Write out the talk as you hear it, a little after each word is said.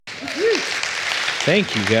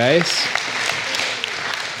Thank you, guys.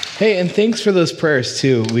 Hey, and thanks for those prayers,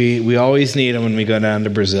 too. We always need them when we go down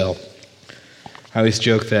to Brazil. I always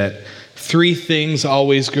joke that 3 things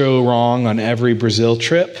always go wrong on every Brazil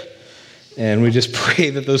trip, and we just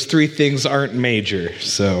pray that those 3 things aren't major.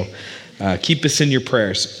 So keep us in your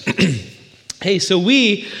prayers. Hey, so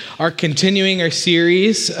we are continuing our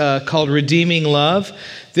series called Redeeming Love.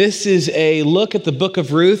 This is a look at the book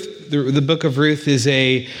of Ruth. The book of Ruth is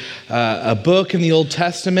a book in the Old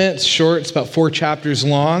Testament. It's short. It's about 4 chapters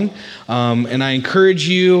long. And I encourage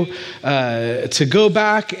you to go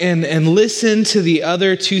back and listen to the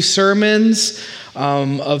other 2 sermons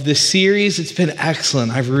of this series. It's been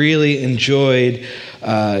excellent. I've really enjoyed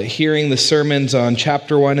hearing the sermons on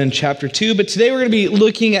chapter 1 and chapter 2. But today we're going to be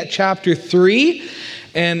looking at chapter 3.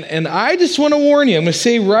 And I just want to warn you, I'm going to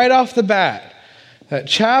say right off the bat, that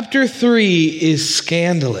chapter 3 is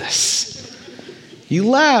scandalous. You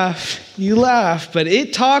laugh, but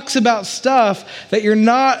it talks about stuff that you're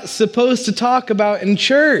not supposed to talk about in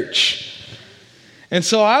church. And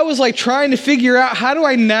so I was trying to figure out, how do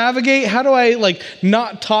I navigate? How do I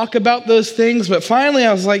not talk about those things? But finally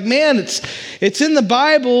I was like, man, it's in the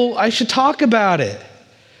Bible. I should talk about it.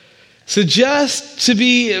 So just so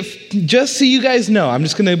you guys know, I'm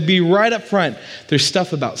just going to be right up front. There's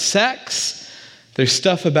stuff about sex. There's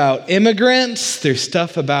stuff about immigrants. There's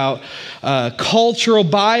stuff about cultural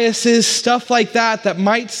biases, stuff like that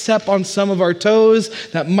might step on some of our toes,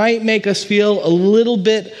 that might make us feel a little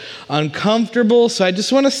bit uncomfortable. So I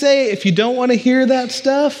just want to say, if you don't want to hear that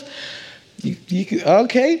stuff,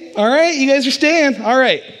 okay, all right, you guys are staying. All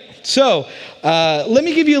right, so let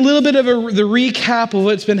me give you a little bit of the recap of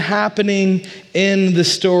what's been happening in the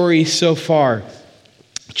story so far.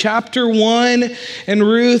 Chapter 1 in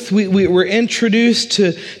Ruth, we were introduced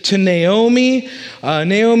to Naomi.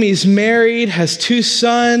 Naomi's married, has 2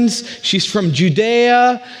 sons. She's from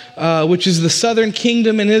Judea, which is the southern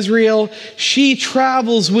kingdom in Israel. She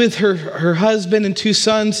travels with her husband and 2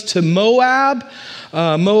 sons to Moab.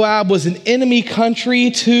 Moab was an enemy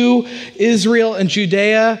country to Israel and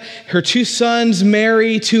Judea. Her 2 sons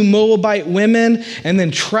marry 2 Moabite women, and then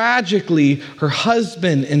tragically, her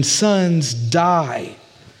husband and sons die.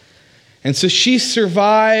 And so she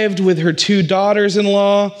survived with her 2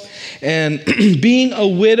 daughters-in-law, and being a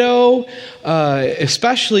widow,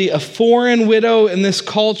 especially a foreign widow in this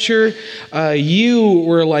culture, you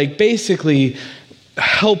were basically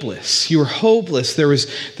helpless. You were hopeless. There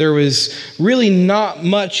was really not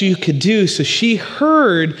much you could do. So she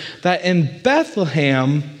heard that in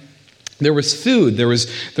Bethlehem there was food. There was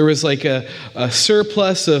a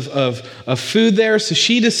surplus of food there. So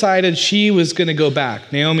she decided she was going to go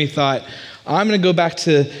back. Naomi thought, I'm going to go back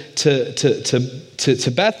to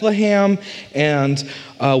Bethlehem. And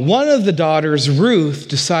one of the daughters, Ruth,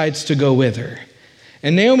 decides to go with her.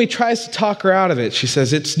 And Naomi tries to talk her out of it. She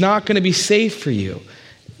says, it's not going to be safe for you.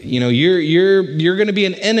 You know, you're going to be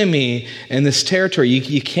an enemy in this territory.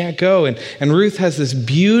 You can't go. And Ruth has this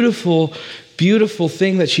beautiful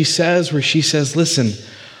thing that she says, where she says, listen,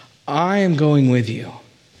 I am going with you.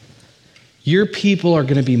 Your people are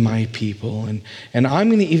going to be my people. And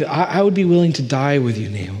I would be willing to die with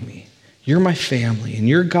you, Naomi. You're my family, and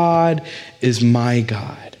your God is my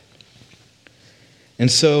God. And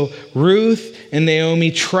so Ruth and Naomi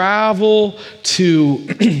travel to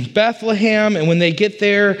Bethlehem, and when they get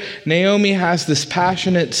there, Naomi has this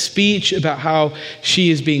passionate speech about how she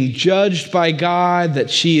is being judged by God, that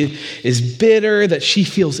she is bitter, that she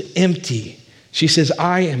feels empty. She says,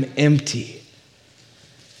 I am empty.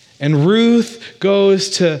 And Ruth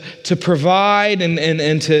goes to provide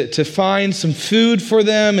and to find some food for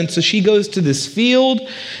them. And so she goes to this field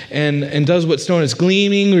and does what's known as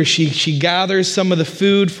gleaning, where she gathers some of the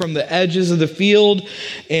food from the edges of the field.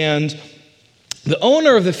 And the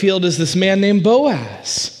owner of the field is this man named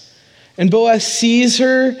Boaz. And Boaz sees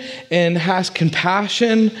her and has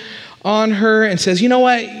compassion on her and says, you know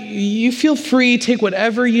what, you feel free, take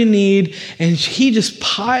whatever you need. And he just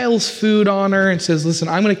piles food on her and says, listen,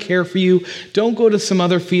 I'm going to care for you. Don't go to some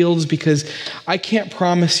other fields, because I can't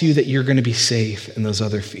promise you that you're going to be safe in those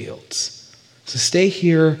other fields. So stay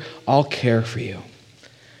here, I'll care for you.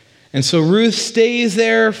 And so Ruth stays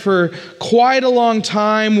there for quite a long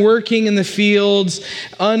time, working in the fields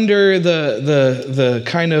under the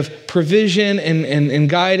kind of provision and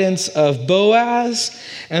guidance of Boaz.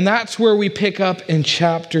 And that's where we pick up in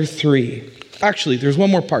chapter 3. Actually, there's one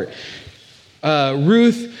more part.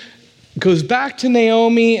 Ruth goes back to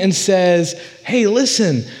Naomi and says, hey,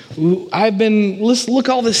 listen, look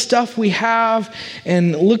all this stuff we have,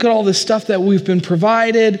 and look at all this stuff that we've been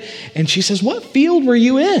provided. And she says, what field were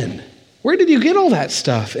you in? Where did you get all that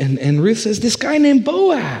stuff? And Ruth says, this guy named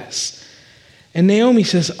Boaz. And Naomi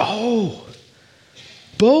says, oh,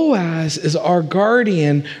 Boaz is our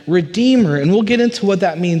guardian redeemer. And we'll get into what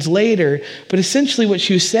that means later. But essentially what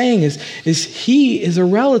she was saying is he is a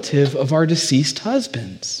relative of our deceased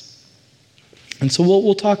husbands. And so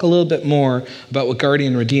we'll talk a little bit more about what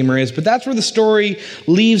guardian redeemer is. But that's where the story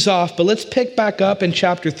leaves off. But let's pick back up in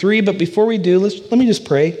chapter 3. But before we do, let me just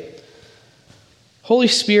pray. Holy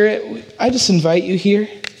Spirit, I just invite you here.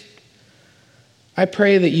 I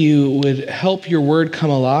pray that you would help your word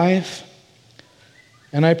come alive.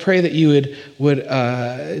 And I pray that you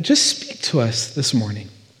would just speak to us this morning.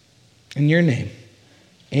 In your name,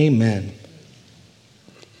 amen.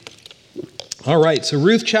 All right, so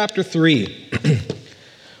Ruth chapter 3.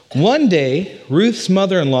 One day, Ruth's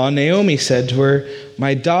mother-in-law, Naomi, said to her,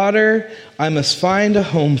 "My daughter, I must find a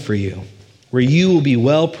home for you, where you will be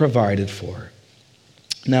well provided for.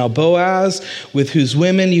 Now Boaz, with whose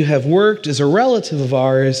women you have worked, is a relative of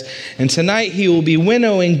ours, and tonight he will be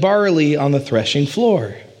winnowing barley on the threshing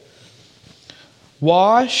floor.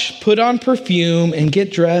 Wash, put on perfume, and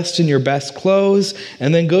get dressed in your best clothes,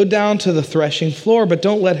 and then go down to the threshing floor, but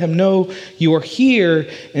don't let him know you are here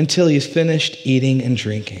until he's finished eating and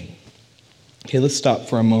drinking." Okay, let's stop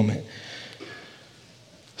for a moment.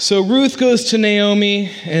 So Ruth goes to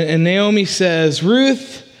Naomi, and Naomi says,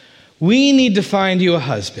 "Ruth, we need to find you a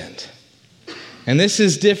husband." And this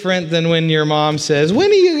is different than when your mom says, "When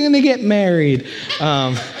are you going to get married?"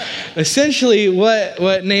 Essentially,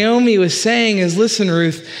 what Naomi was saying is, listen,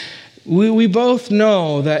 Ruth, we both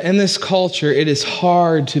know that in this culture, it is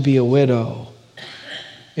hard to be a widow.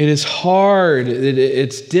 It is hard.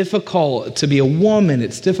 It's difficult to be a woman.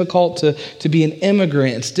 It's difficult to be an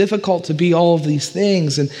immigrant. It's difficult to be all of these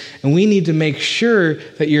things. And we need to make sure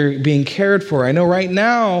that you're being cared for. I know right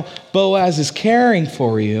now Boaz is caring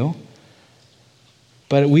for you,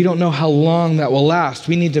 but we don't know how long that will last.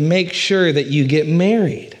 We need to make sure that you get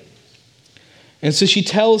married. And so she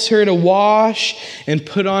tells her to wash and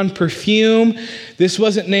put on perfume. This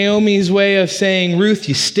wasn't Naomi's way of saying, "Ruth,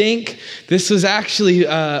 you stink." This was actually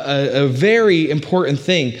a very important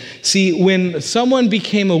thing. See, when someone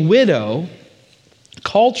became a widow,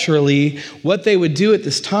 culturally, what they would do at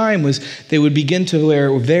this time was they would begin to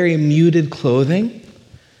wear very muted clothing.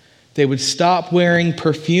 They would stop wearing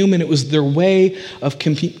perfume, and it was their way of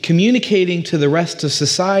communicating to the rest of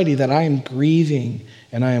society that I am grieving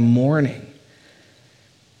and I am mourning.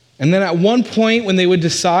 And then at one point when they would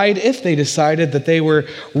decide, if they decided that they were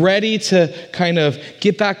ready to kind of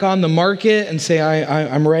get back on the market and say,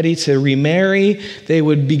 I'm ready to remarry, they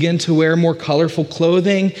would begin to wear more colorful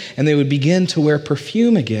clothing, and they would begin to wear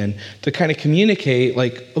perfume again to kind of communicate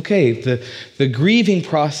like, okay, the grieving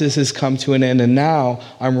process has come to an end, and now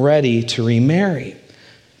I'm ready to remarry.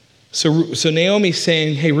 So Naomi's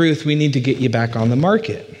saying, "Hey, Ruth, we need to get you back on the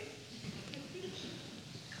market."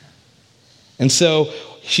 And so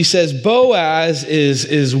she says Boaz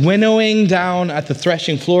is winnowing down at the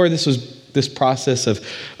threshing floor. This was this process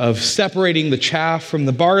of separating the chaff from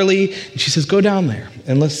the barley. And she says, "Go down there."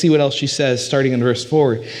 And let's see what else she says, starting in verse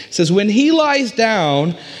 4. It says, "When he lies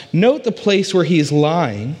down, note the place where he is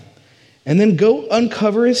lying, and then go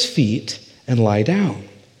uncover his feet and lie down.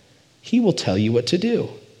 He will tell you what to do."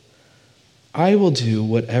 "I will do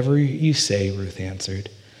whatever you say," Ruth answered.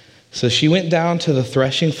 So she went down to the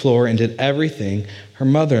threshing floor and did everything her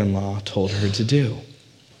mother-in-law told her to do.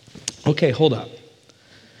 Okay, hold up.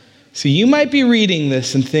 So you might be reading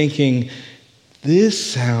this and thinking, this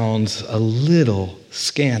sounds a little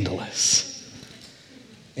scandalous.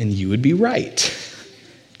 And you would be right.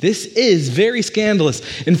 This is very scandalous.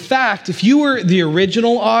 In fact, if you were the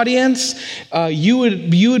original audience, you would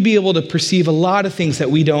be able to perceive a lot of things that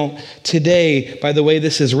we don't today by the way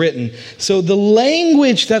this is written. So the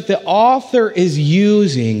language that the author is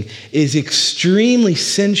using is extremely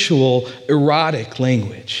sensual, erotic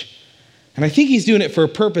language. And I think he's doing it for a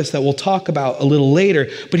purpose that we'll talk about a little later.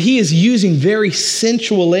 But he is using very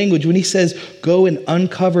sensual language. When he says, go and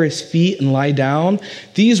uncover his feet and lie down,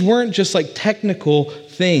 these weren't just like technical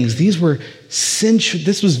things. These were sensual.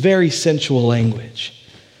 This was very sensual language.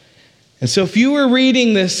 And so if you were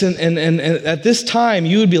reading this and at this time,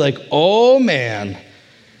 you would be like, oh man,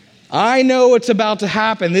 I know what's about to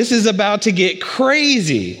happen. This is about to get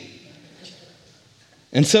crazy.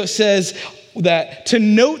 And so it says that to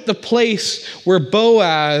note the place where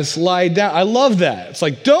Boaz lied down. I love that. It's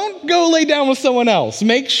like, don't go lay down with someone else.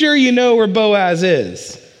 Make sure you know where Boaz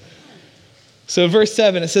is. So verse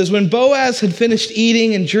 7, it says, when Boaz had finished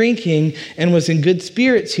eating and drinking and was in good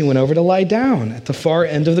spirits, he went over to lie down at the far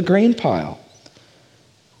end of the grain pile.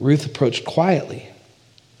 Ruth approached quietly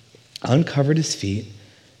uncovered his feet,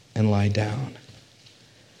 and lied down.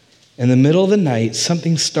 In the middle of the night,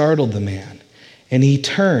 something startled the man, and he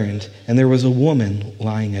turned, and there was a woman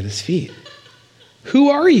lying at his feet. "Who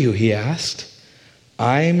are you?" he asked.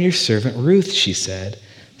 "I am your servant Ruth," she said.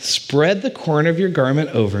 "Spread the corner of your garment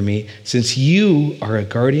over me, since you are a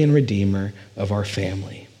guardian redeemer of our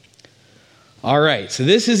family." All right, so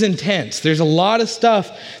this is intense. There's a lot of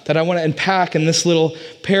stuff that I want to unpack in this little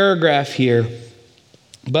paragraph here.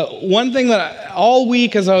 But one thing that all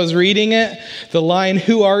week as I was reading it, the line,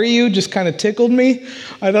 "Who are you?" just kind of tickled me.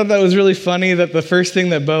 I thought that was really funny that the first thing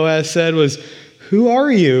that Boaz said was, "Who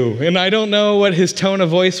are you?" And I don't know what his tone of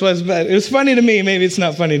voice was, but it was funny to me. Maybe it's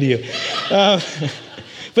not funny to you.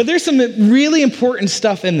 But there's some really important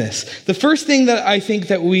stuff in this. The first thing that I think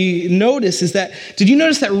that we notice is that, did you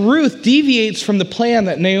notice that Ruth deviates from the plan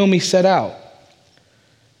that Naomi set out?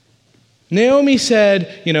 Naomi said,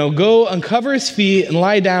 go uncover his feet and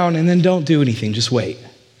lie down and then don't do anything, just wait.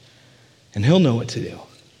 And he'll know what to do.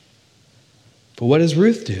 But what does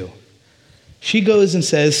Ruth do? She goes and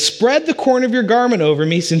says, "Spread the corner of your garment over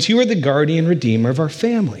me, since you are the guardian redeemer of our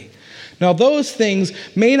family." Now, those things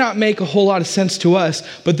may not make a whole lot of sense to us,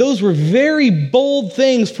 but those were very bold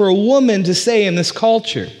things for a woman to say in this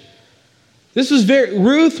culture.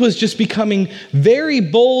 Ruth was just becoming very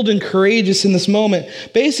bold and courageous in this moment.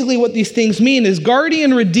 Basically, what these things mean is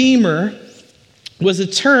guardian redeemer was a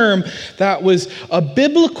term that was a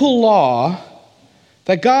biblical law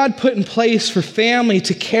that God put in place for family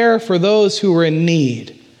to care for those who were in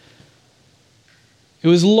need. It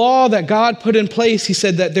was law that God put in place. He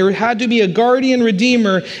said that there had to be a guardian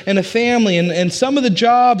redeemer in a family. And some of the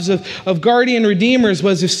jobs of guardian redeemers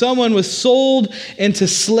was if someone was sold into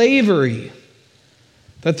slavery,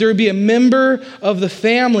 that there would be a member of the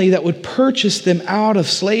family that would purchase them out of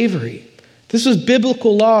slavery. This was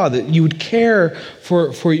biblical law, that you would care for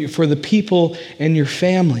the people in your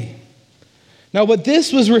family. Now, what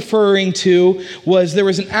this was referring to was there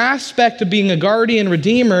was an aspect of being a guardian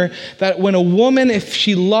redeemer that when a woman, if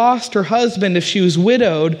she lost her husband, if she was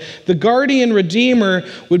widowed, the guardian redeemer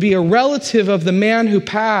would be a relative of the man who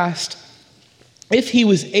passed. If he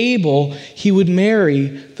was able, he would marry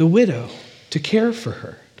the widow to care for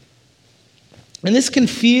her. And this can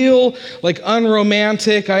feel like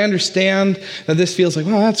unromantic. I understand that this feels like,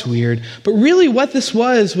 well, that's weird. But really what this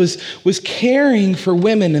was caring for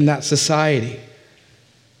women in that society.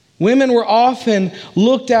 Women were often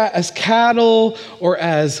looked at as cattle or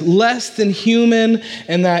as less than human,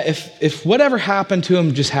 and that if whatever happened to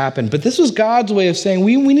them just happened. But this was God's way of saying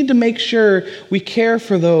we need to make sure we care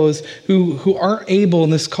for those who aren't able in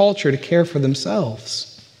this culture to care for themselves.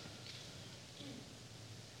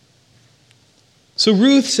 So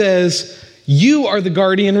Ruth says, "You are the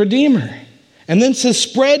guardian redeemer." And then says,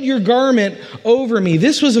 "Spread your garment over me."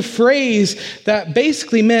 This was a phrase that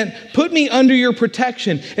basically meant, put me under your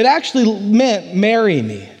protection. It actually meant, marry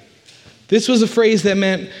me. This was a phrase that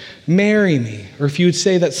meant, marry me. Or if you would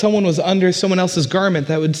say that someone was under someone else's garment,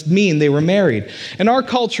 that would mean they were married. In our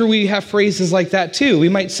culture, we have phrases like that too. We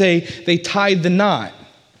might say, they tied the knot.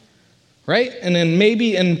 Right? And then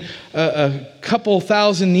maybe in a couple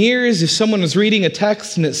thousand years, if someone was reading a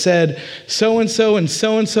text and it said, so-and-so and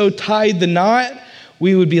so-and-so tied the knot,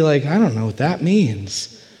 we would be like, I don't know what that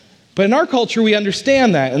means. But in our culture, we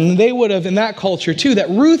understand that. And they would have in that culture too, that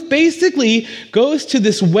Ruth basically goes to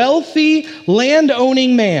this wealthy,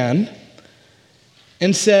 land-owning man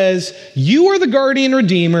and says, "You are the guardian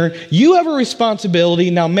redeemer. You have a responsibility.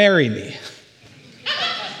 Now marry me."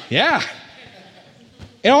 Yeah.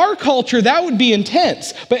 In our culture, that would be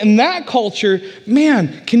intense. But in that culture,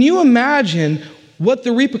 man, can you imagine what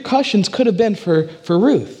the repercussions could have been for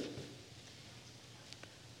Ruth?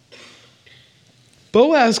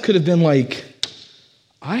 Boaz could have been like,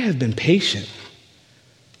 "I have been patient.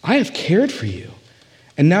 I have cared for you.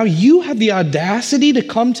 And now you have the audacity to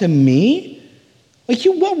come to me?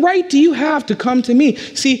 What right do you have to come to me?"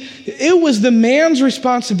 See, it was the man's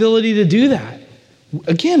responsibility to do that.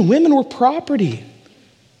 Again, women were property.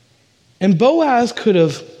 And Boaz could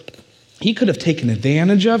have taken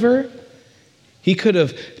advantage of her. He could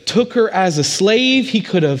have took her as a slave. He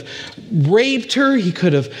could have raped her. He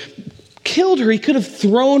could have killed her. He could have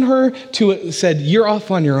thrown her said, "You're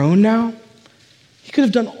off on your own now." He could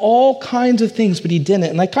have done all kinds of things, but he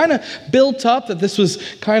didn't. And I kind of built up that this was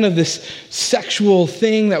kind of this sexual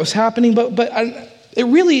thing that was happening, but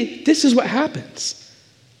this is what happens.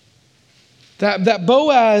 That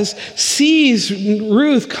Boaz sees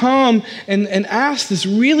Ruth come and ask this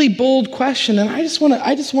really bold question. And I just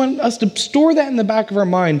want us to store that in the back of our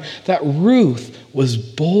mind, that Ruth was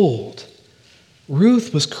bold.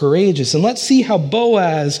 Ruth was courageous. And let's see how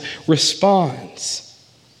Boaz responds.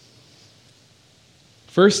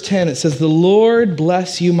 Verse 10, it says, "The Lord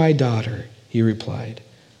bless you, my daughter," he replied.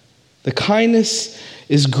 "The kindness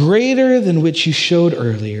is greater than which you showed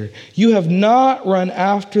earlier. You have not run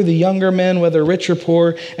after the younger men, whether rich or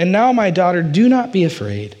poor. And now, my daughter, do not be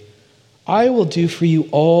afraid. I will do for you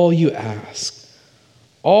all you ask.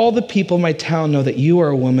 All the people of my town know that you are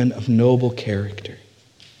a woman of noble character."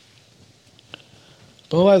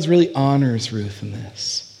 Boaz really honors Ruth in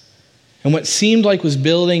this. And what seemed like was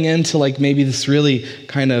building into like maybe this really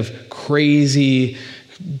kind of crazy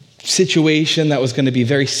situation that was going to be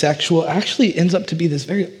very sexual actually ends up to be this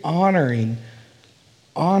very honoring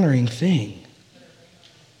thing.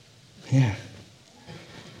 Yeah.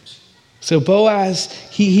 So Boaz,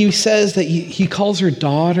 he says that he calls her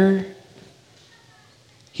daughter.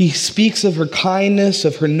 He speaks of her kindness,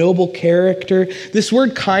 of her noble character. This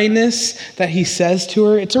word kindness that he says to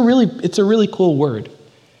her, it's a really cool word.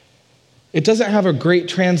 It doesn't have a great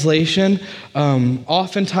translation.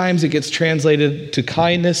 Oftentimes it gets translated to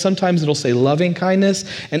kindness. Sometimes it'll say loving kindness.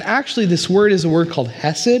 And actually this word is a word called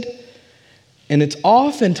hesed. And it's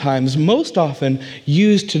oftentimes, most often,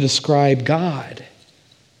 used to describe God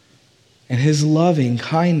and his loving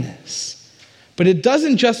kindness. But it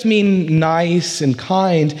doesn't just mean nice and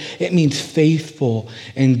kind. It means faithful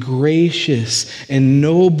and gracious and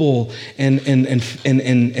noble and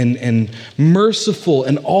merciful,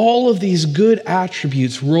 and all of these good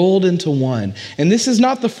attributes rolled into one. And this is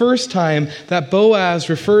not the first time that Boaz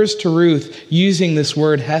refers to Ruth using this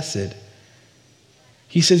word hesed.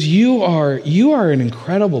 He says, you are an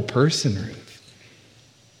incredible person, Ruth.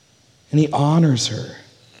 And he honors her.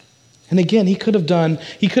 And again, he could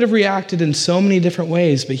have reacted in so many different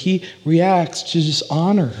ways, but he reacts to just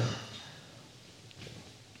honor her.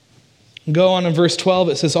 Go on in verse 12,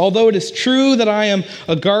 it says, "Although it is true that I am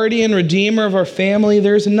a guardian redeemer of our family,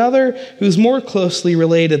 there is another who's more closely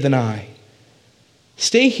related than I.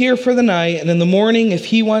 Stay here for the night, and in the morning, if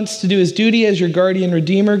he wants to do his duty as your guardian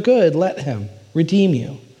redeemer, good, let him redeem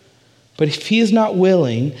you. But if he is not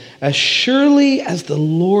willing, as surely as the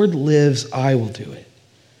Lord lives, I will do it.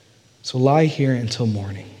 So lie here until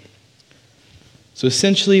morning." So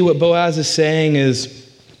essentially what Boaz is saying is,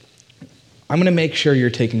 I'm going to make sure you're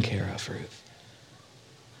taken care of, Ruth.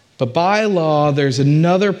 But by law, there's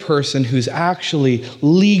another person who's actually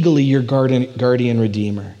legally your guardian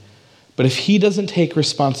redeemer. But if he doesn't take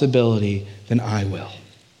responsibility, then I will.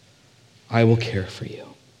 I will care for you.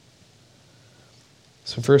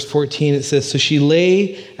 So verse 14, it says, "So she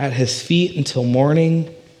lay at his feet until morning,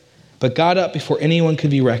 but got up before anyone could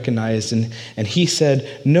be recognized. And he said,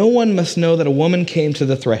 'No one must know that a woman came to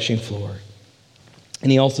the threshing floor.'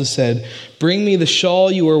 And he also said, 'Bring me the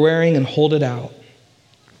shawl you were wearing and hold it out.'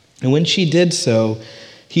 And when she did so,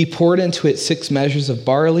 he poured into it 6 measures of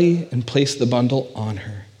barley and placed the bundle on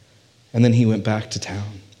her. And then he went back to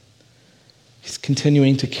town." He's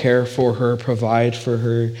continuing to care for her, provide for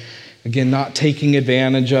her. Again, not taking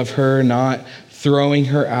advantage of her, not throwing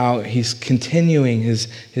her out. He's continuing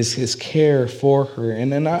his care for her.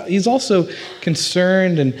 And then he's also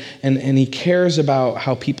concerned and he cares about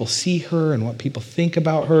how people see her and what people think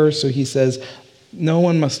about her. So he says, no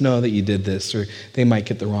one must know that you did this, or they might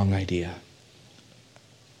get the wrong idea.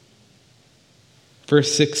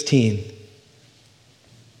 Verse 16.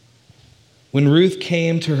 When Ruth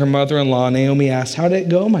came to her mother-in-law, Naomi asked, "How did it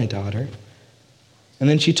go, my daughter?" And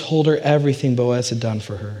then she told her everything Boaz had done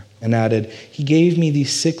for her and added, "He gave me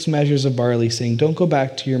these 6 measures of barley, saying, 'Don't go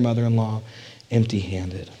back to your mother-in-law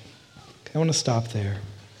empty-handed.'" Okay, I want to stop there.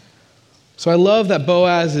 So I love that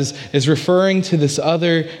Boaz is referring to this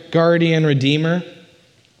other guardian redeemer,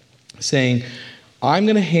 saying, I'm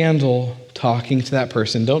going to handle talking to that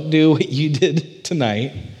person. Don't do what you did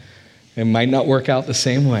tonight. It might not work out the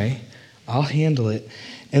same way. I'll handle it.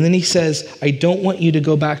 And then he says, I don't want you to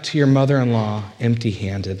go back to your mother-in-law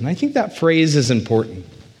empty-handed. And I think that phrase is important.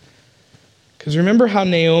 Because remember how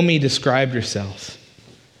Naomi described herself.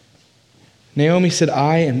 Naomi said,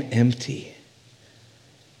 I am empty.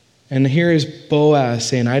 And here is Boaz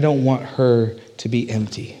saying, I don't want her to be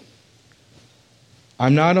empty.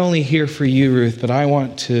 I'm not only here for you, Ruth, but I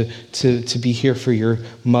want to be here for your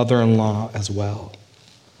mother-in-law as well.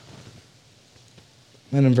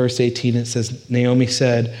 And in verse 18 it says, Naomi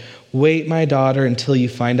said, wait, my daughter, until you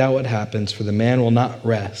find out what happens, for the man will not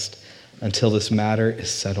rest until this matter is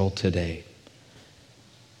settled today.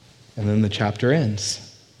 And then the chapter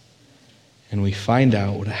ends. And we find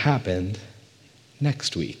out what happened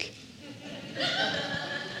next week.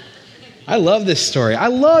 I love this story. I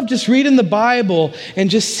love just reading the Bible and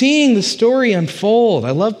just seeing the story unfold.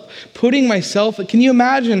 I love putting myself, can you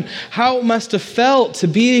imagine how it must have felt to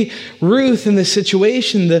be Ruth in this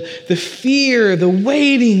situation, the fear, the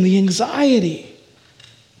waiting, the anxiety.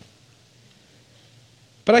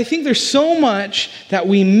 But I think there's so much that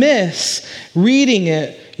we miss reading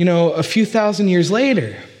it, a few thousand years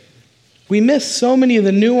later. We miss so many of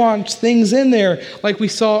the nuanced things in there, like we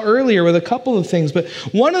saw earlier with a couple of things. But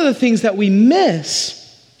one of the things that we miss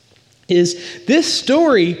is this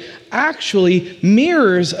story actually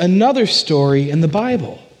mirrors another story in the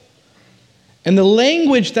Bible. And the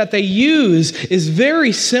language that they use is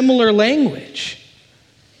very similar language.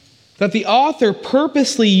 That the author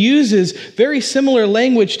purposely uses very similar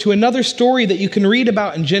language to another story that you can read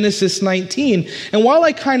about in Genesis 19. And while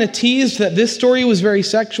I kind of teased that this story was very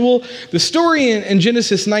sexual, the story in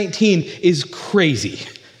Genesis 19 is crazy.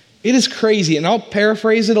 It is crazy. And I'll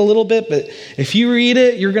paraphrase it a little bit, but if you read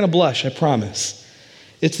it, you're going to blush, I promise.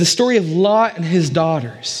 It's the story of Lot and his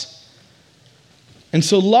daughters. And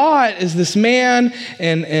so Lot is this man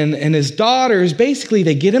and his daughters, basically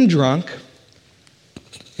they get him drunk.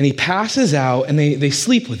 And he passes out, and they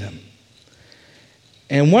sleep with him.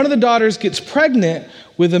 And one of the daughters gets pregnant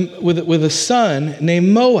with a son named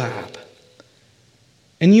Moab.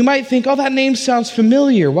 And you might think, oh, that name sounds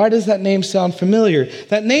familiar. Why does that name sound familiar?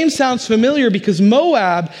 That name sounds familiar because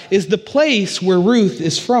Moab is the place where Ruth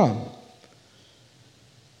is from.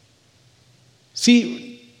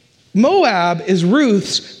 See, Moab is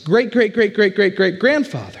Ruth's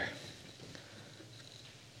great-great-great-great-great-great-grandfather.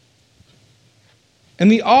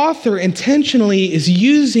 And the author intentionally is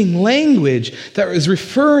using language that is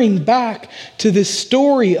referring back to this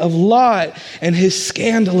story of Lot and his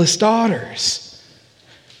scandalous daughters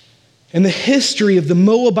and the history of the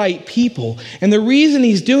Moabite people. And the reason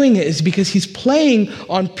he's doing it is because he's playing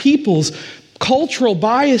on people's cultural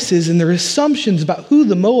biases and their assumptions about who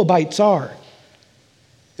the Moabites are.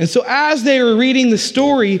 And so as they were reading the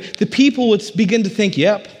story, the people would begin to think,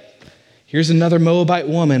 yep, here's another Moabite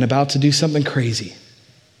woman about to do something crazy.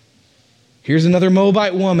 Here's another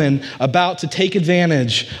Moabite woman about to take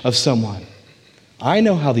advantage of someone. I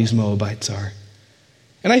know how these Moabites are.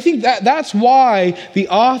 And I think that's why the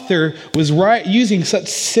author was using such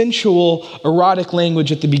sensual, erotic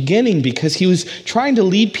language at the beginning, because he was trying to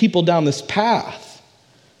lead people down this path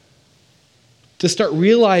to start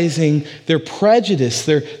realizing their prejudice,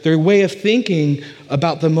 their way of thinking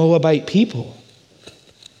about the Moabite people.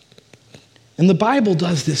 And the Bible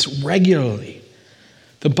does this regularly.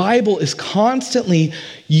 The Bible is constantly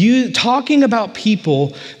talking about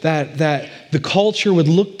people that the culture would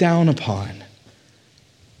look down upon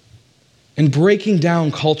and breaking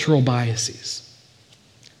down cultural biases,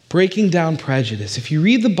 breaking down prejudice. If you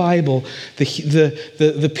read the Bible,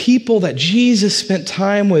 the people that Jesus spent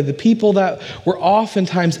time with, the people that were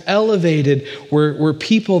oftentimes elevated were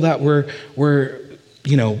people that were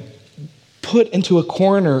put into a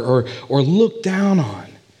corner or looked down on.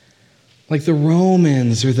 Like the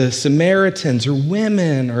Romans or the Samaritans or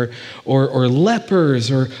women or lepers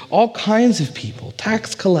or all kinds of people,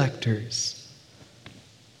 tax collectors.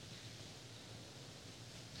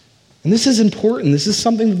 And this is important. This is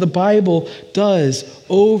something that the Bible does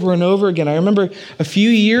over and over again. I remember a few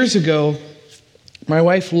years ago, my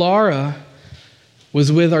wife Laura was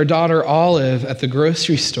with our daughter Olive at the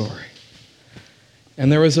grocery store. And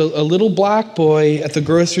there was a little black boy at the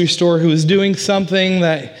grocery store who was doing something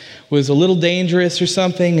that was a little dangerous or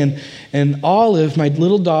something. And Olive, my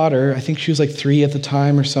little daughter, I think she was like 3 at the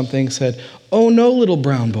time or something, said, "Oh no, little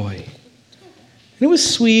brown boy." And it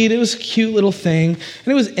was sweet. It was a cute little thing. And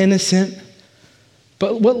it was innocent.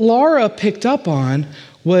 But what Laura picked up on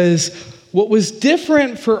was what was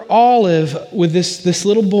different for Olive with this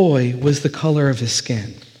little boy was the color of his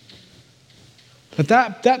skin. But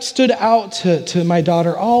that stood out to my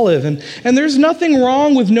daughter Olive. And there's nothing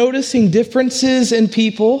wrong with noticing differences in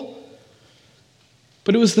people.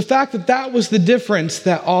 But it was the fact that was the difference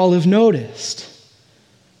that Olive noticed.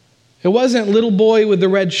 It wasn't little boy with the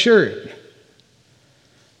red shirt.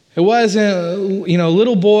 It wasn't,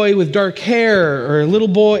 little boy with dark hair or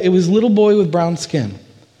it was little boy with brown skin.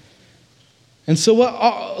 And so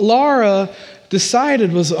what Laura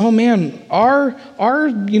decided was, oh man, our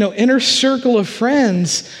inner circle of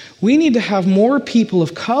friends, we need to have more people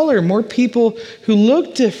of color, more people who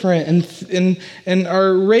look different and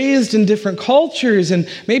are raised in different cultures and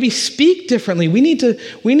maybe speak differently. We need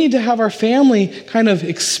to have our family kind of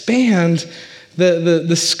expand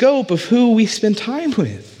the scope of who we spend time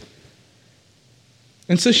with.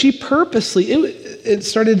 And so she purposely it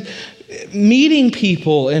started meeting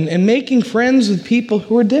people and making friends with people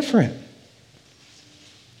who are different.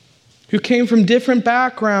 who came from different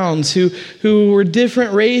backgrounds, who were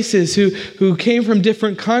different races, who came from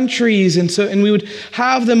different countries. And we would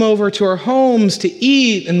have them over to our homes to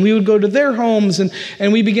eat, and we would go to their homes, and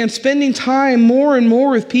we began spending time more and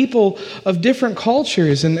more with people of different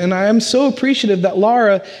cultures. And I am so appreciative that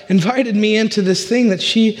Laura invited me into this thing that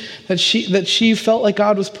she felt like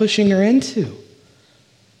God was pushing her into.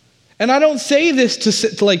 And I don't say this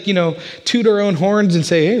to like, toot our own horns and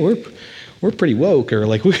say, hey, we're pretty woke, or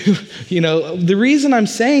like, the reason I'm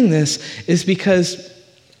saying this is because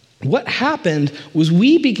what happened was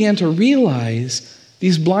we began to realize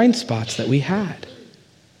these blind spots that we had.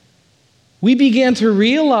 We began to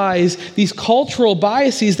realize these cultural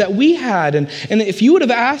biases that we had. And if you would have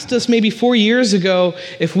asked us maybe 4 years ago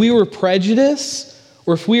if we were prejudiced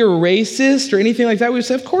or if we were racist or anything like that, we would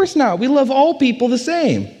say, of course not. We love all people the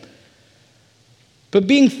same. But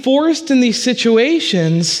being forced in these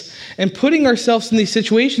situations and putting ourselves in these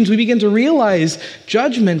situations, we begin to realize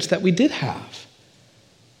judgments that we did have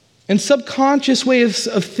and subconscious ways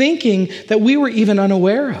of thinking that we were even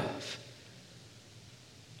unaware of.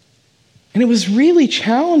 And it was really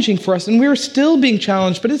challenging for us, and we were still being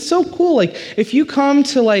challenged, but it's so cool. Like, if you come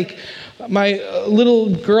to like my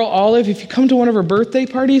little girl Olive, if you come to one of her birthday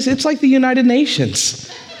parties, it's like the United Nations.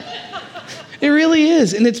 It really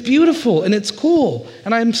is, and it's beautiful, and it's cool.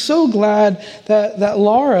 And I'm so glad that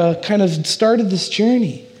Laura kind of started this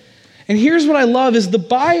journey. And here's what I love is the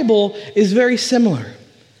Bible is very similar.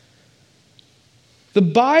 The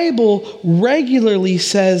Bible regularly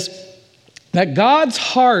says that God's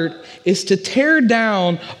heart is to tear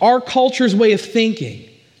down our culture's way of thinking,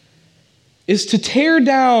 is to tear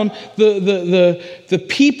down the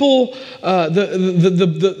people,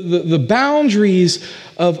 the boundaries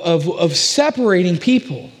of separating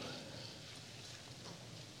people.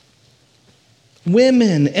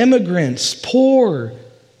 Women, immigrants, poor,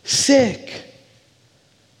 sick.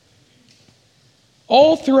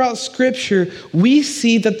 All throughout Scripture, we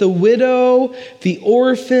see that the widow, the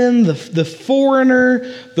orphan, the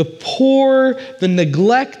foreigner, the poor, the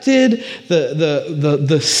neglected,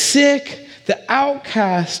 the sick, the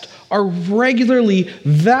outcast are regularly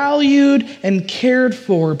valued and cared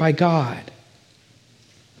for by God.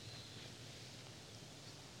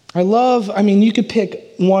 You could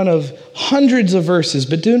pick one of hundreds of verses,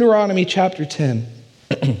 but Deuteronomy chapter 10.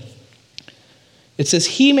 It says,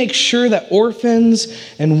 He makes sure that orphans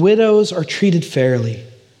and widows are treated fairly.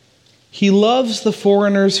 He loves the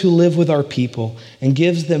foreigners who live with our people and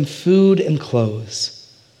gives them food and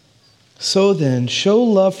clothes. So then, show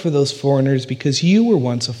love for those foreigners because you were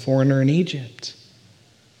once a foreigner in Egypt.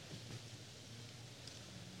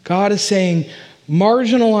 God is saying,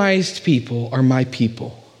 marginalized people are my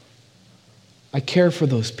people. I care for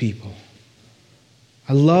those people.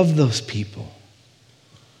 I love those people.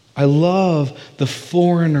 I love the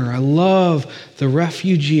foreigner. I love the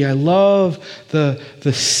refugee. I love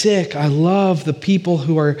the sick. I love the people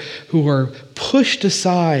who are pushed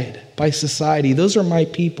aside by society. Those are my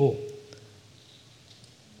people.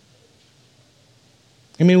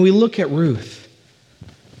 We look at Ruth.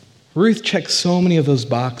 Ruth checked so many of those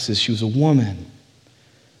boxes. She was a woman.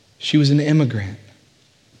 She was an immigrant.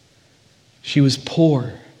 She was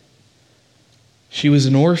poor. She was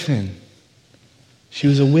an orphan. She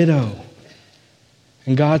was a widow.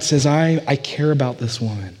 And God says, I care about this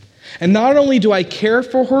woman. And not only do I care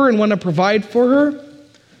for her and want to provide for her,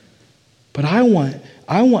 but I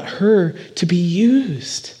want her to be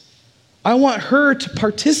used. I want her to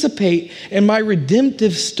participate in my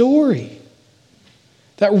redemptive story.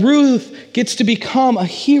 That Ruth gets to become a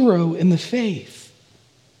hero in the faith.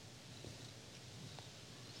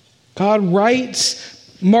 God writes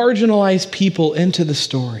marginalized people into the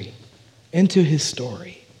story, into his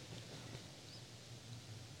story.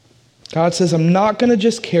 God says, I'm not going to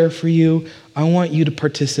just care for you. I want you to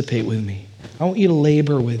participate with me. I want you to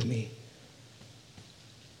labor with me.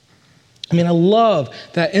 I love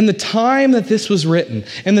that in the time that this was written,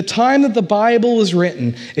 in the time that the Bible was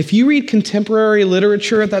written, if you read contemporary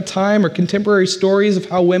literature at that time or contemporary stories of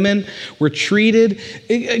how women were treated,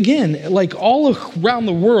 again, like all around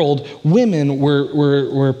the world, women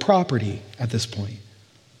were property at this point.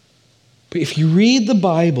 But if you read the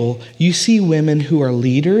Bible, you see women who are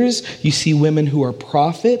leaders, you see women who are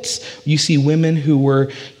prophets, you see women who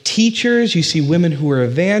were teachers, you see women who were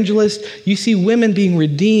evangelists, you see women being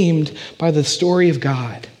redeemed by the story of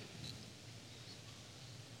God.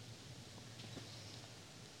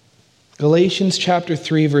 Galatians chapter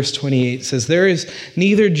 3, verse 28 says, there is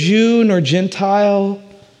neither Jew nor Gentile,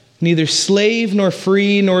 neither slave nor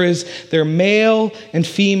free, nor is there male and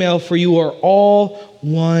female, for you are all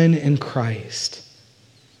one in Christ.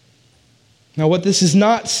 Now, what this is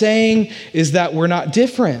not saying is that we're not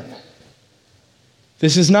different.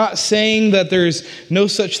 This is not saying that there's no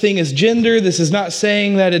such thing as gender. This is not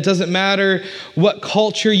saying that it doesn't matter what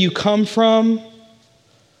culture you come from.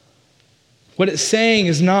 What it's saying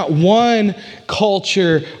is not one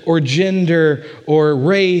culture or gender or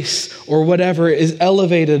race or whatever is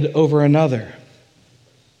elevated over another.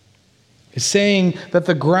 It's saying that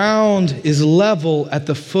the ground is level at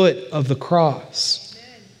the foot of the cross.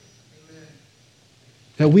 Amen.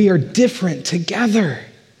 That we are different together.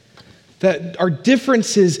 That our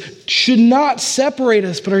differences should not separate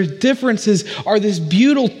us, but our differences are this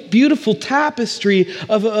beautiful tapestry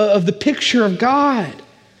of the picture of God.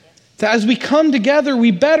 That as we come together,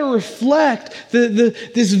 we better reflect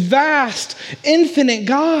this vast, infinite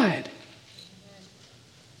God.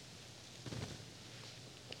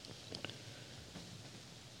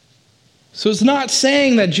 So it's not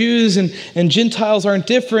saying that Jews and Gentiles aren't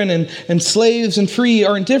different and slaves and free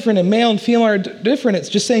aren't different and male and female aren't different. It's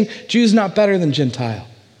just saying Jews not better than Gentile.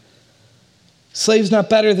 Slaves not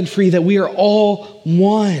better than free, that we are all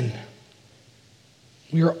one.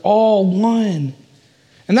 We are all one.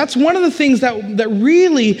 And that's one of the things that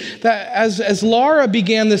really, as Laura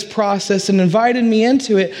began this process and invited me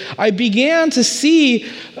into it, I began to see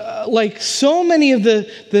so many of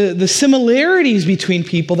the similarities between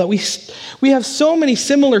people, that we have so many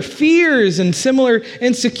similar fears and similar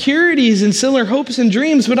insecurities and similar hopes and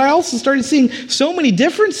dreams, but I also started seeing so many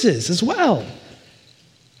differences as well.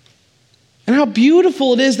 And how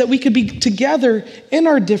beautiful it is that we could be together in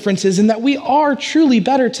our differences and that we are truly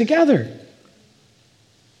better together.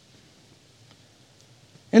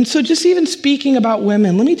 And so just even speaking about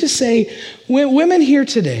women, let me just say, women here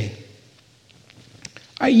today,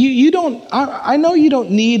 I know you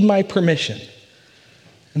don't need my permission.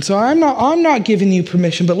 And so I'm not giving you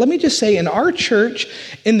permission, but let me just say, in our church,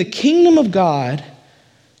 in the kingdom of God,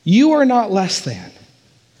 you are not less than.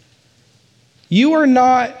 You are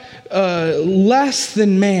not less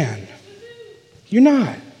than man. You're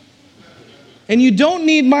not. And you don't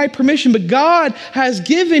need my permission, but God has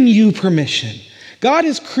given you permission. God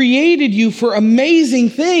has created you for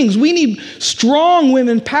amazing things. We need strong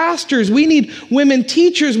women pastors. We need women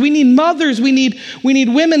teachers. We need mothers. We need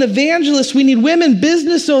women evangelists. We need women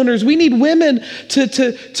business owners. We need women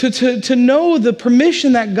to know the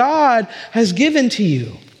permission that God has given to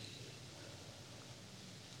you.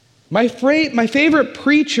 My favorite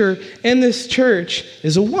preacher in this church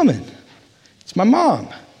is a woman. It's my mom.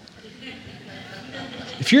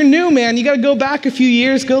 If you're new, man, you got to go back a few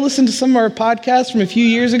years. Go listen to some of our podcasts from a few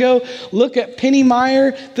years ago. Look at Penny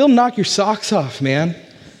Meyer. They'll knock your socks off, man.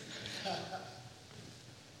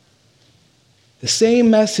 The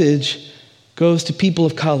same message goes to people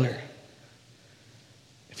of color.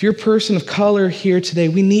 If you're a person of color here today,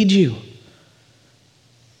 we need you.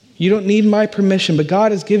 You don't need my permission, but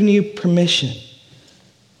God has given you permission.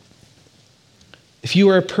 If you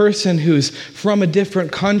are a person who's from a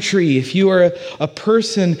different country, if you are a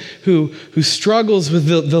person who struggles with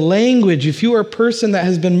the language, if you are a person that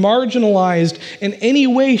has been marginalized in any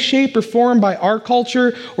way, shape, or form by our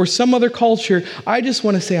culture or some other culture, I just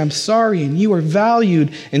want to say I'm sorry, and you are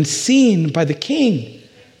valued and seen by the King.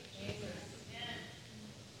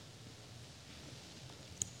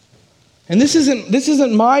 And this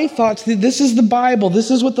isn't my thoughts. This is the Bible.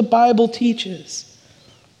 This is what the Bible teaches.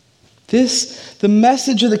 The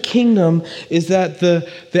message of the kingdom is that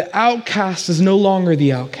the outcast is no longer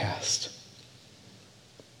the outcast.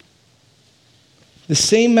 The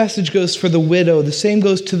same message goes for the widow. The same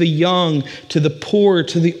goes to the young, to the poor,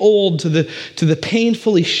 to the old, to the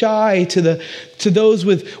painfully shy, to those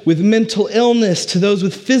with mental illness, to those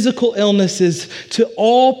with physical illnesses, to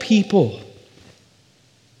all people.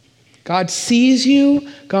 God sees you.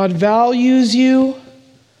 God values you.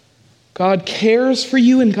 God cares for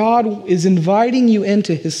you, and God is inviting you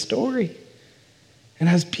into his story and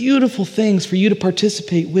has beautiful things for you to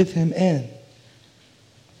participate with him in.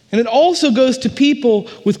 And it also goes to people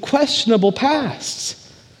with questionable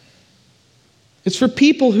pasts. It's for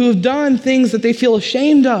people who have done things that they feel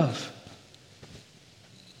ashamed of.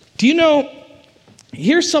 Do you know,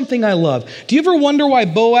 here's something I love. Do you ever wonder why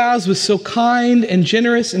Boaz was so kind and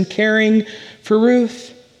generous and caring for Ruth?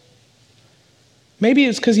 Maybe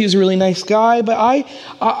it's because he was a really nice guy, but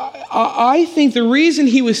I think the reason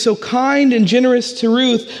he was so kind and generous to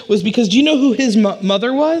Ruth was because, do you know who his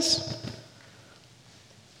mother was?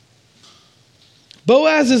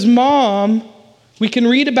 Boaz's mom, we can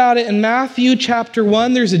read about it in Matthew chapter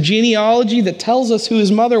 1. There's a genealogy that tells us who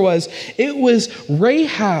his mother was. It was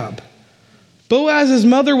Rahab, Boaz's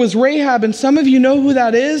mother was Rahab, and some of you know who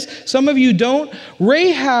that is. Some of you don't.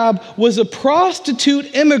 Rahab was a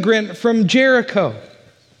prostitute immigrant from Jericho.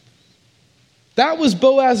 That was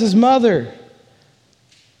Boaz's mother.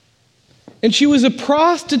 And she was a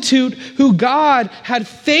prostitute who God had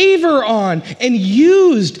favor on and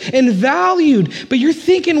used and valued. But you're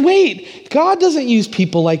thinking, wait, God doesn't use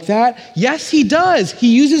people like that. Yes, he does.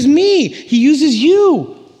 He uses me. He uses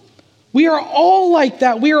you. We are all like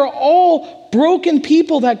that. We are all broken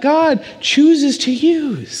people that God chooses to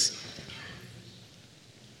use.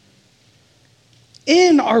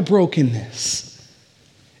 In our brokenness.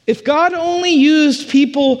 If God only used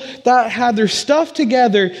people that had their stuff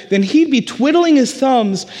together, then he'd be twiddling his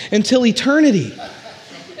thumbs until eternity.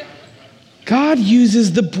 God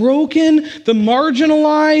uses the broken, the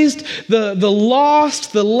marginalized, the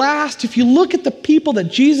lost, the last. If you look at the people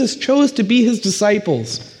that Jesus chose to be his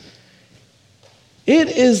disciples, it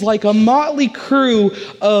is like a motley crew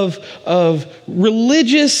of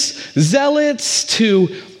religious zealots to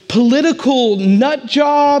political nut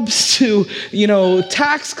jobs to,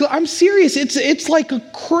 tax. I'm serious. It's like a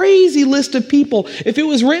crazy list of people. If it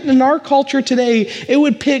was written in our culture today,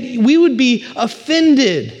 we would be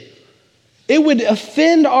offended. It would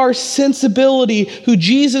offend our sensibility who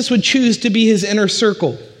Jesus would choose to be his inner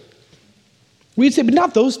circle. We'd say, but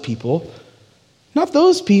not those people. Not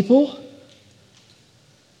those people.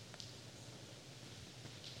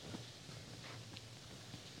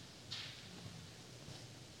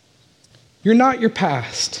 You're not your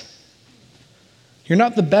past. You're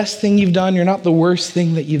not the best thing you've done. You're not the worst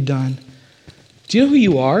thing that you've done. Do you know who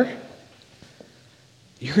you are?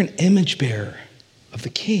 You're an image bearer of the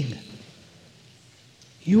King.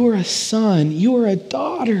 You are a son. You are a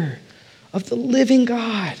daughter of the living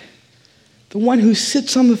God, the one who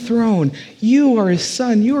sits on the throne. You are his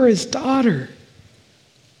son. You are his daughter.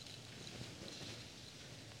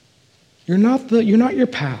 You're not your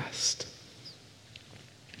past.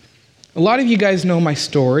 A lot of you guys know my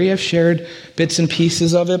story. I've shared bits and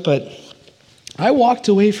pieces of it, but I walked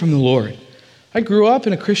away from the Lord. I grew up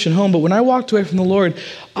in a Christian home, but when I walked away from the Lord,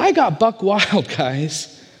 I got buck wild,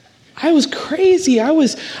 guys. I was crazy. I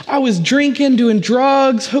was drinking, doing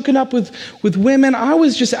drugs, hooking up with women. I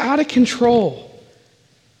was just out of control.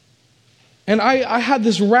 And I had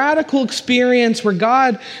this radical experience where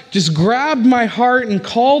God just grabbed my heart and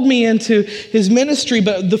called me into his ministry.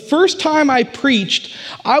 But the first time I preached,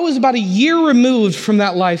 I was about a year removed from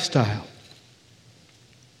that lifestyle.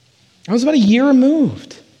 I was about a year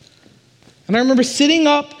removed. And I remember sitting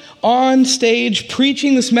up on stage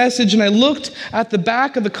preaching this message, and I looked at the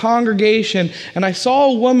back of the congregation, and I saw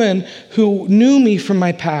a woman who knew me from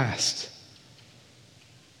my past.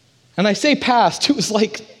 And I say past, it was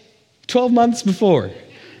like 12 months before.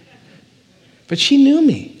 But she knew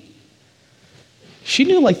me. She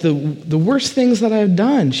knew like the worst things that I had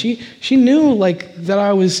done. She knew like that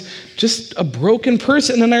I was just a broken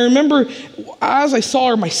person. And I remember as I saw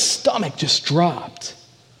her, my stomach just dropped.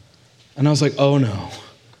 And I was like, oh no,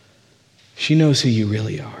 she knows who you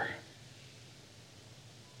really are.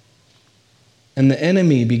 And the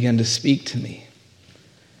enemy began to speak to me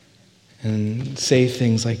and say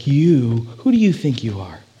things like, who do you think you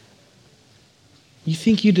are? You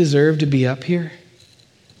think you deserve to be up here?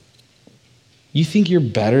 You think you're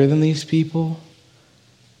better than these people?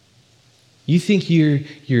 You think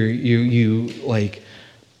you like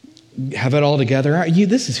have it all together?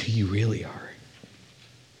 This is who you really are.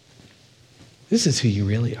 This is who you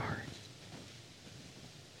really are.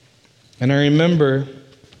 And I remember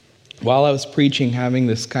while I was preaching having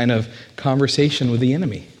this kind of conversation with the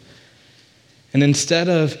enemy. And instead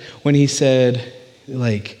of when he said,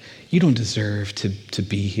 like, you don't deserve to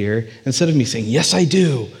be here, instead of me saying, yes, I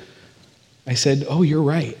do, I said, oh, you're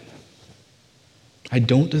right. I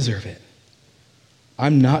don't deserve it.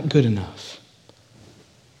 I'm not good enough.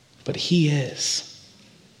 But he is.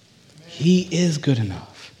 He is good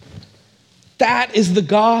enough. That is the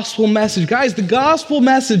gospel message. Guys, the gospel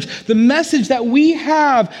message, the message that we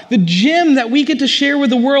have, the gem that we get to share with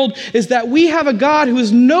the world is that we have a God who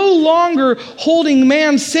is no longer holding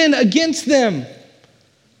man's sin against them.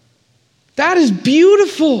 That is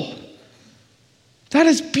beautiful. That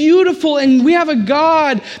is beautiful. And we have a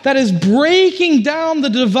God that is breaking down the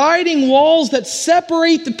dividing walls that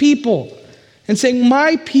separate the people and saying,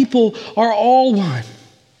 my people are all one.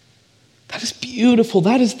 That is beautiful.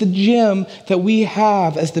 That is the gem that we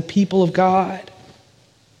have as the people of God.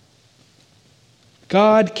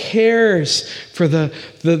 God cares for the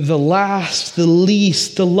last, the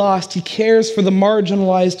least, the lost. He cares for the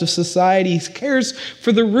marginalized of society. He cares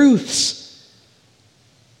for the Ruths.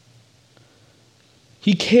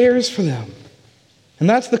 He cares for them. And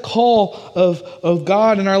that's the call of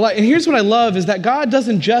God in our life. And here's what I love is that God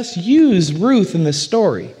doesn't just use Ruth in this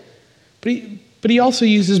story, but he also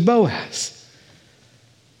uses Boaz.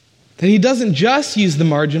 That he doesn't just use the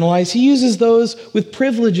marginalized, he uses those with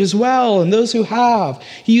privilege as well, and those who have.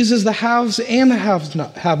 He uses the haves and the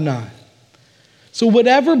have not. So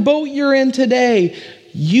whatever boat you're in today,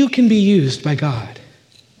 you can be used by God.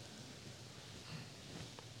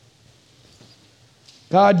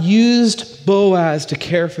 God used Boaz to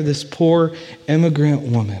care for this poor immigrant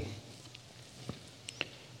woman.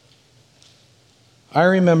 I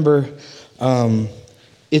remember I've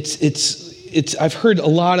heard a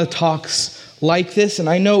lot of talks like this, and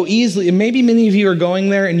I know easily, and maybe many of you are going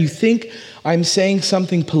there and you think I'm saying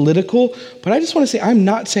something political, but I just want to say I'm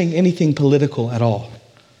not saying anything political at all.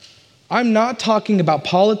 I'm not talking about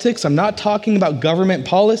politics. I'm not talking about government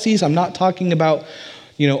policies. I'm not talking about,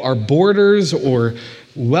 our borders or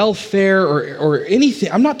welfare or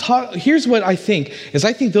anything. Here's what I think, is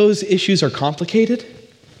I think those issues are complicated.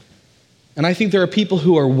 And I think there are people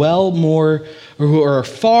who are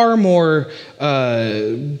far more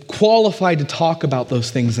qualified to talk about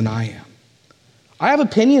those things than I am. I have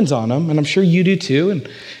opinions on them, and I'm sure you do too,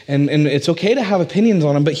 and it's okay to have opinions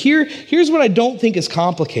on them. But here's what I don't think is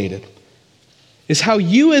complicated, is how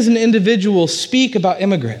you as an individual speak about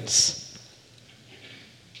immigrants.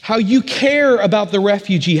 How you care about the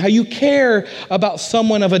refugee, how you care about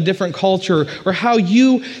someone of a different culture, or how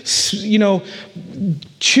you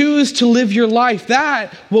choose to live your life.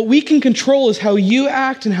 That, what we can control is how you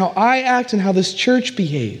act and how I act and how this church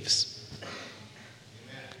behaves.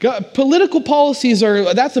 Political policies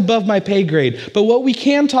that's above my pay grade. But what we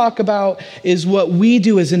can talk about is what we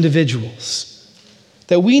do as individuals.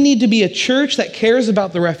 That we need to be a church that cares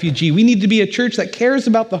about the refugee. We need to be a church that cares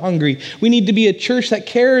about the hungry. We need to be a church that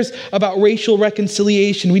cares about racial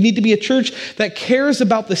reconciliation. We need to be a church that cares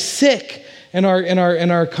about the sick in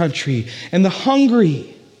our country and the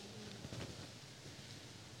hungry.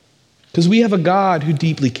 Because we have a God who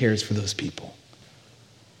deeply cares for those people.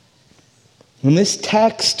 And this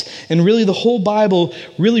text, and really the whole Bible,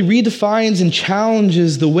 really redefines and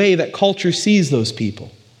challenges the way that culture sees those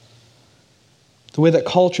people. The way that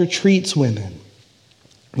culture treats women.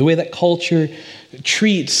 The way that culture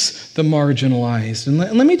treats the marginalized. And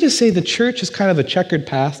let me just say the church is kind of a checkered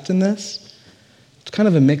past in this. It's kind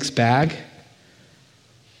of a mixed bag.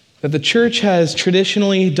 That the church has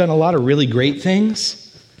traditionally done a lot of really great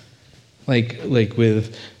things. Like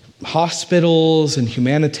with hospitals and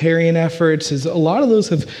humanitarian efforts. A lot of those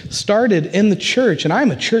have started in the church, and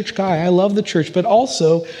I'm a church guy. I love the church, but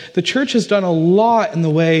also the church has done a lot in the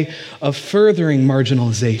way of furthering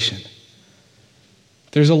marginalization.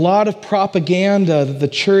 There's a lot of propaganda that the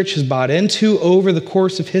church has bought into over the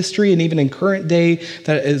course of history and even in current day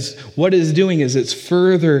that is what it is doing is it's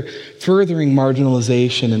furthering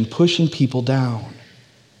marginalization and pushing people down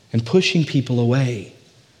and pushing people away.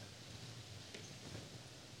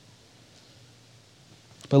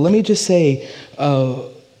 But let me just say,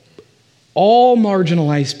 all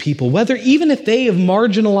marginalized people, even if they have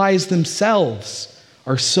marginalized themselves,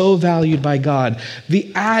 are so valued by God. The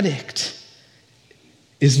addict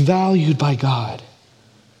is valued by God.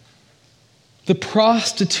 The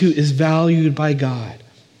prostitute is valued by God.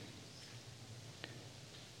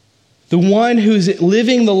 The one who's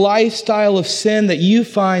living the lifestyle of sin that you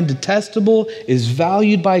find detestable is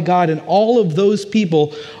valued by God, and all of those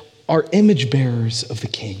people are image bearers of the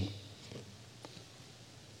King.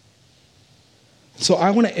 So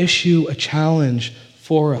I want to issue a challenge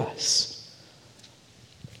for us.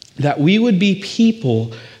 That we would be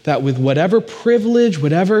people that with whatever privilege,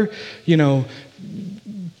 whatever,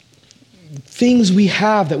 things we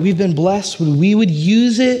have that we've been blessed with, we would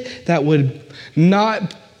use it that would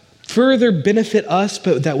not further benefit us,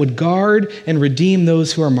 but that would guard and redeem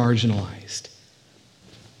those who are marginalized.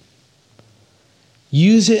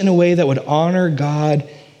 Use it in a way that would honor God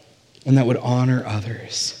and that would honor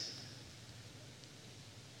others.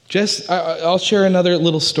 I'll share another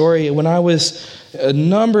little story. When I was, a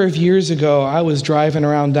number of years ago, I was driving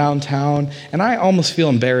around downtown, and I almost feel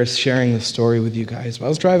embarrassed sharing this story with you guys. But I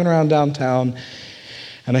was driving around downtown,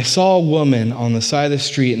 and I saw a woman on the side of the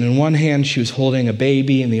street, and in one hand she was holding a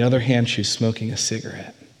baby, and in the other hand she was smoking a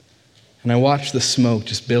cigarette. And I watched the smoke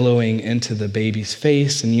just billowing into the baby's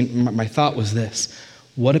face, and my thought was this: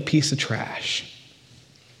 what a piece of trash.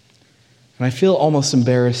 And I feel almost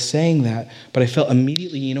embarrassed saying that, but I felt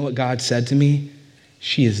immediately, you know what God said to me?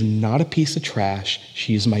 She is not a piece of trash.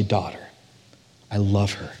 She is my daughter. I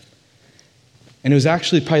love her. And it was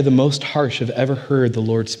actually probably the most harsh I've ever heard the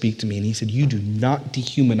Lord speak to me. And he said, you do not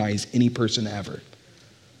dehumanize any person ever.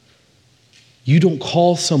 You don't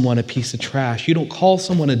call someone a piece of trash. You don't call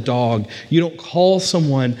someone a dog. You don't call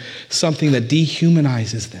someone something that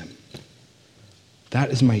dehumanizes them.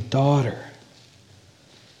 That is my daughter.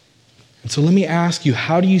 And so let me ask you,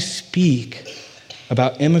 how do you speak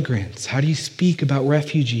about immigrants? How do you speak about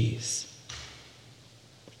refugees?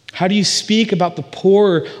 How do you speak about the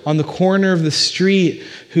poor on the corner of the street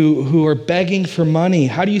who are begging for money?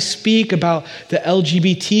 How do you speak about the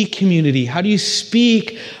LGBT community? How do you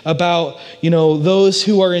speak about, those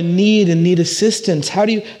who are in need and need assistance? How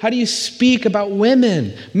do you speak about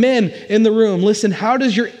women? Men in the room, listen, how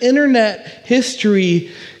does your internet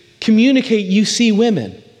history communicate you see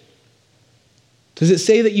women? Does it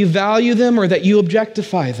say that you value them or that you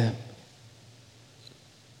objectify them?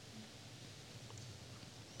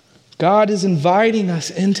 God is inviting us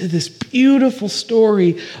into this beautiful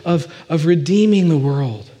story of redeeming the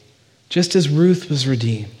world, just as Ruth was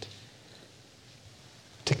redeemed,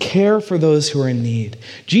 to care for those who are in need.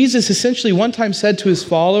 Jesus essentially one time said to his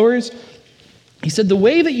followers, he said, the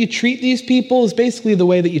way that you treat these people is basically the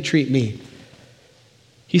way that you treat me.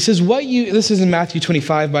 He says, this is in Matthew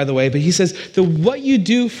 25, by the way, but he says, what you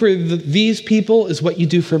do for these people is what you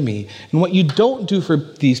do for me. And what you don't do for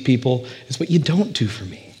these people is what you don't do for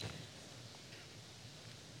me.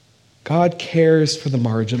 God cares for the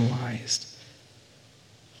marginalized.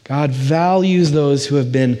 God values those who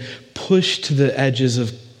have been pushed to the edges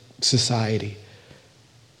of society.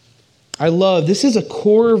 This is a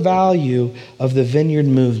core value of the Vineyard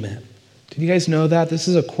movement. Did you guys know that? This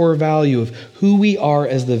is a core value of who we are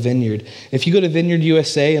as the Vineyard. If you go to Vineyard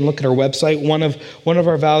USA and look at our website, one of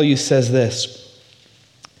our values says this.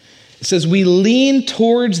 It says, we lean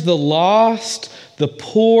towards the lost, the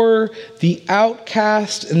poor, the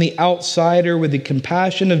outcast, and the outsider with the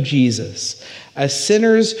compassion of Jesus, as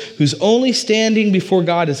sinners whose only standing before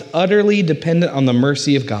God is utterly dependent on the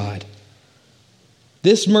mercy of God.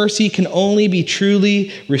 This mercy can only be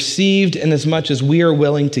truly received inasmuch as we are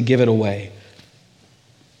willing to give it away.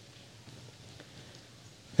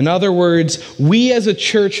 In other words, we as a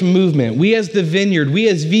church movement, we as the Vineyard, we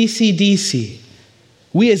as VCDC,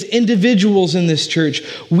 we as individuals in this church,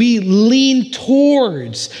 we lean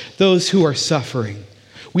towards those who are suffering.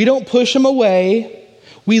 We don't push them away.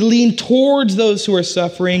 We lean towards those who are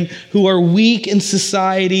suffering, who are weak in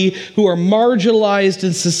society, who are marginalized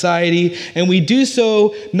in society, and we do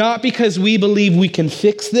so not because we believe we can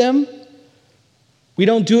fix them. We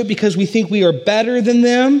don't do it because we think we are better than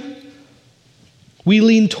them. We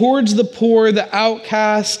lean towards the poor, the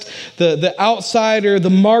outcast, the outsider, the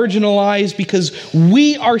marginalized, because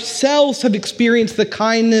we ourselves have experienced the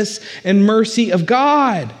kindness and mercy of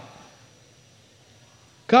God.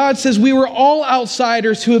 God says we were all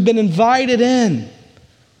outsiders who have been invited in.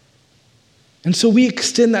 And so we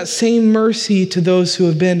extend that same mercy to those who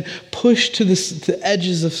have been pushed to the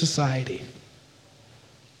edges of society.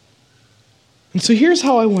 And so here's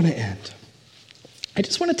how I want to end. I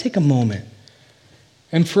just want to take a moment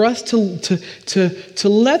and for us to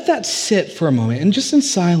let that sit for a moment and just in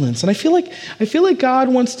silence. And I feel like God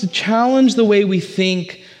wants to challenge the way we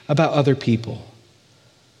think about other people.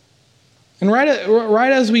 And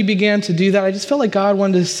right as we began to do that, I just felt like God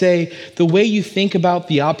wanted to say, the way you think about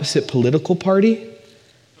the opposite political party,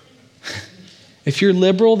 if you're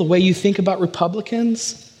liberal, the way you think about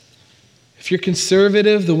Republicans, if you're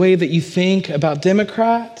conservative, the way that you think about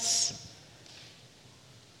Democrats,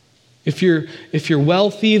 if you're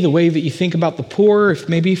wealthy, the way that you think about the poor,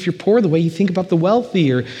 if you're poor, the way you think about the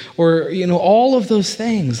wealthy, or all of those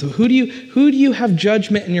things. Who do you have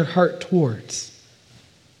judgment in your heart towards?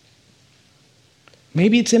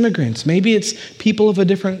 Maybe it's immigrants. Maybe it's people of a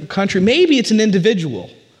different country. Maybe it's an individual.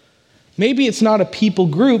 Maybe it's not a people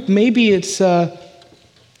group. Maybe it's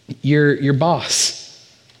your boss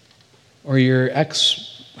or your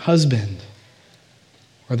ex-husband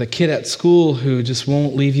or the kid at school who just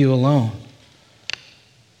won't leave you alone.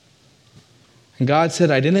 And God said,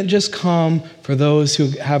 I didn't just come for those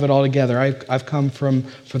who have it all together. I've come for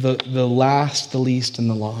the last, the least, and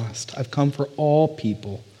the lost. I've come for all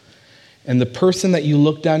people. And the person that you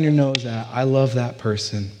look down your nose at, I love that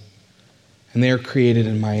person. And they are created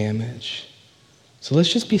in my image. So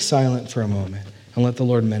let's just be silent for a moment and let the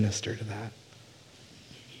Lord minister to that.